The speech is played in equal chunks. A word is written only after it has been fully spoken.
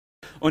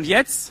Und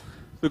jetzt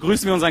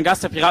begrüßen wir unseren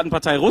Gast der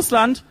Piratenpartei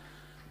Russland.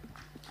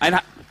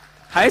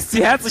 Heißt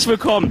Sie herzlich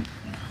willkommen.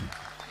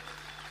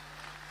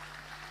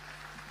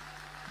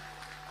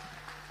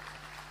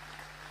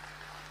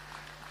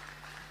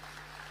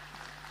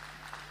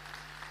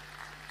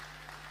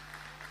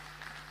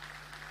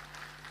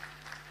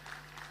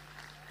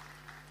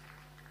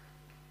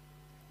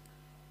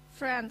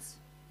 Friends,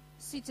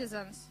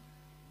 citizens,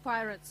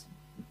 pirates.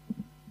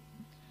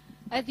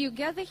 As you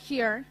gather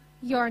here,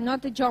 you are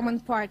not a German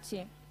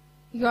party.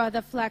 You are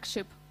the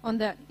flagship on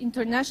the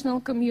international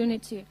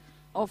community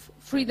of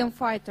freedom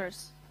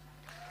fighters.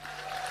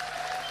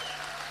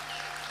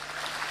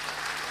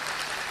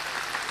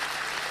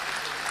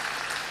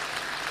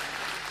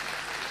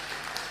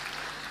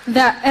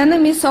 The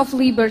enemies of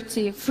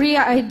liberty, free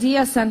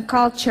ideas and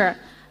culture,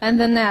 and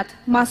the net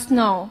must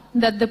know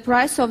that the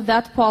price of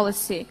that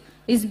policy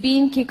is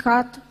being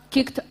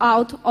kicked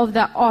out of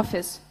the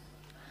office,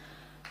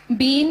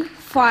 being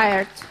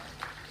fired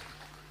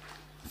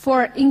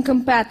for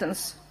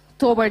incompetence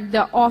toward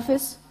the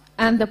office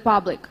and the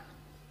public.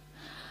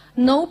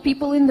 No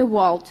people in the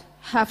world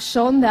have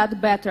shown that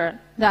better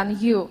than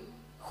you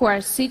who are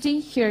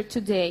sitting here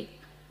today.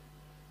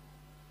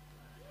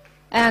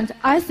 And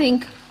I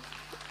think,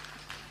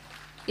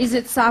 is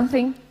it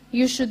something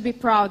you should be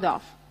proud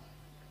of?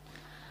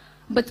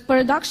 But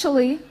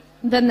paradoxically,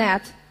 the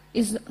net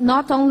is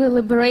not only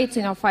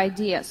liberating of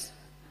ideas.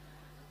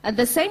 At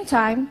the same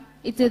time,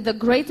 it is the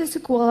greatest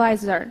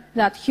equalizer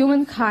that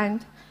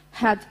humankind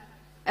had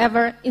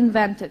ever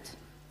invented.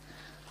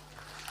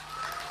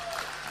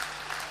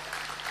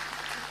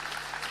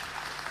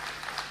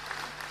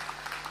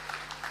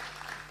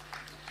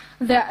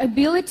 The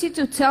ability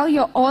to tell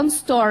your own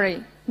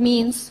story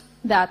means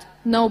that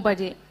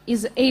nobody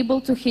is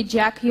able to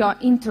hijack your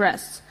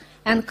interests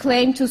and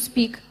claim to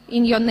speak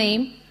in your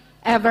name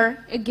ever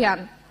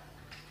again.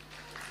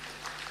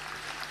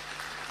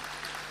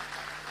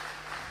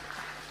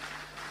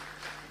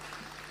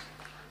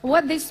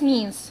 What this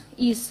means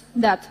is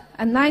that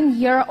a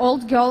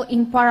 9-year-old girl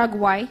in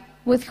Paraguay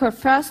with her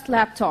first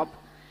laptop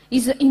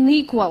is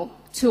unequal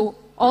to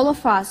all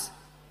of us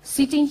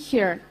sitting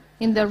here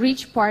in the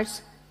rich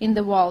parts in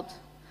the world.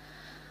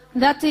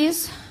 That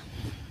is,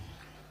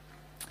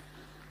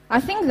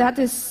 I think that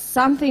is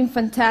something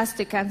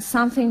fantastic and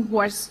something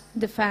worth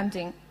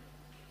defending.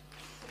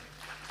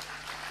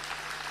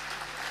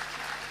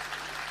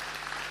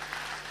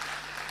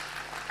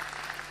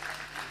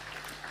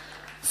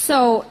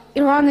 So,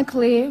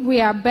 ironically,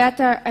 we are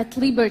better at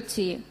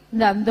liberty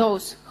than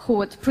those who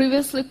would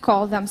previously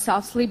call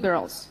themselves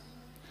liberals.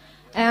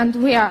 And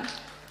we are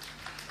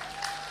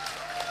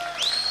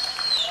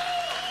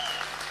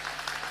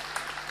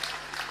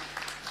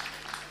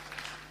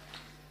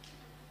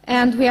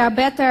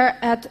better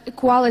at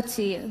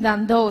equality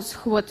than those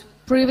who would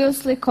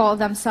previously call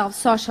themselves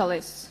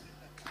socialists.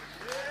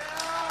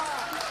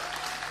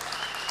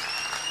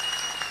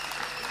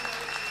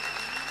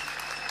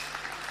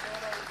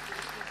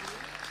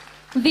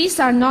 These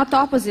are not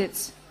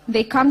opposites.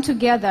 They come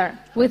together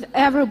with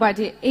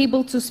everybody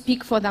able to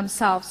speak for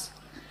themselves.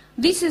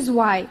 This is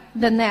why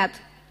the net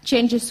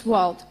changes the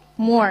world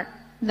more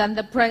than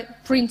the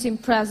printing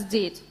press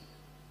did.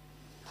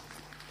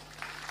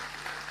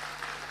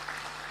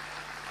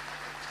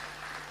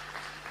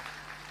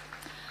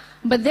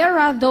 But there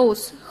are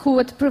those who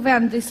would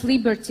prevent this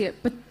liberty,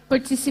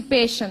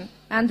 participation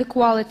and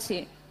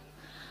equality.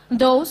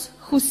 Those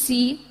who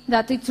see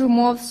that it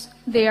removes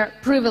their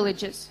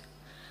privileges.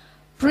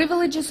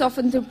 Privileges of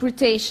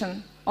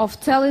interpretation, of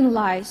telling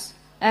lies,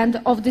 and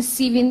of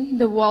deceiving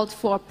the world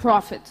for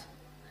profit.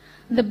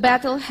 The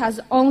battle has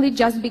only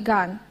just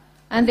begun,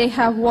 and they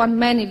have won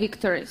many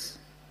victories.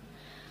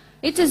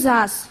 It is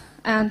us,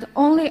 and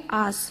only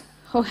us,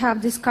 who have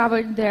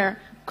discovered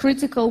their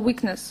critical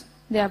weakness,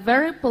 their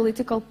very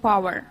political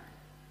power.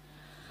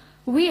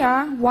 We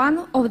are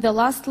one of the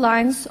last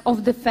lines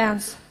of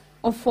defense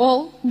of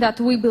all that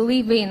we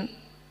believe in.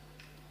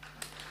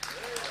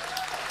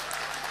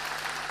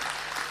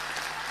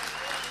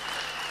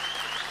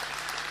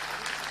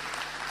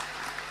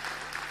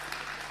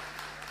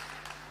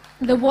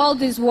 The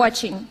world is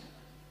watching,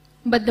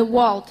 but the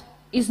world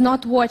is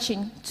not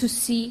watching to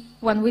see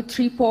when we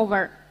trip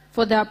over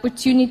for the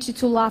opportunity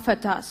to laugh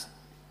at us.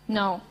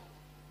 No,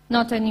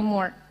 not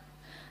anymore.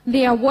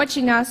 They are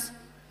watching us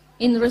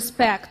in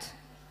respect.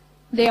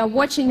 They are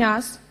watching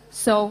us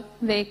so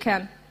they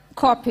can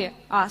copy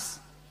us.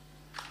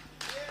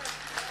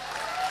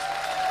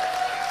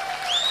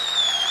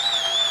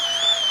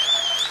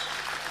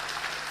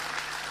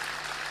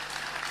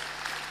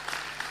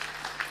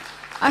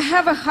 I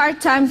have a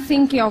hard time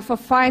thinking of a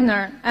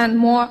finer and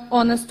more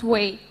honest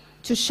way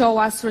to show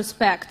us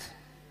respect.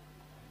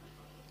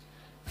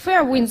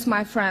 Fair winds,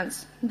 my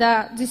friends.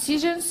 The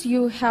decisions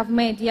you have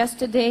made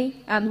yesterday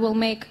and will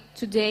make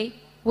today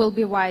will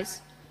be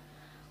wise.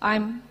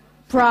 I'm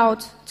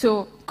proud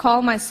to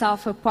call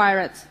myself a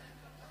pirate.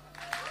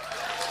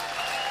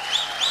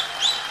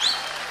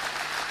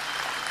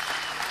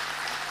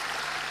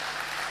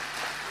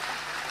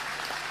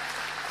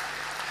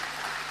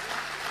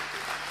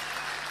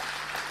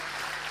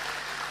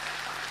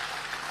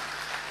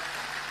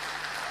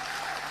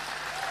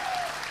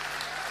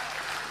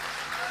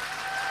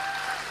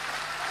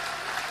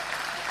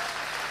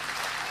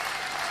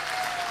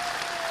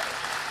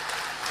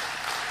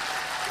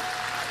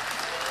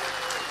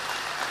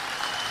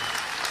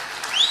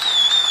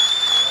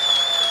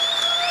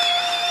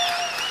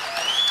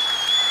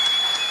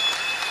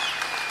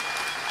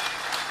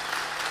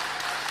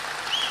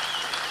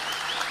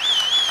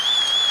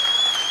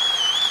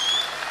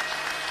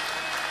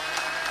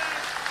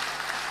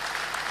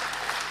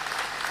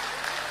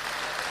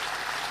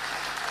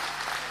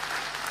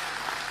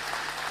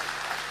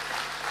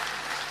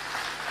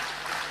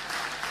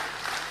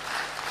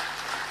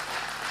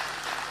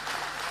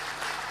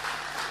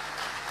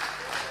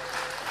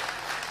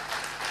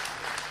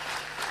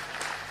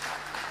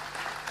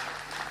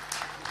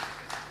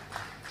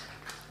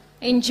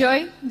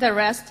 Enjoy the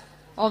rest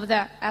of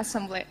the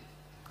assembly.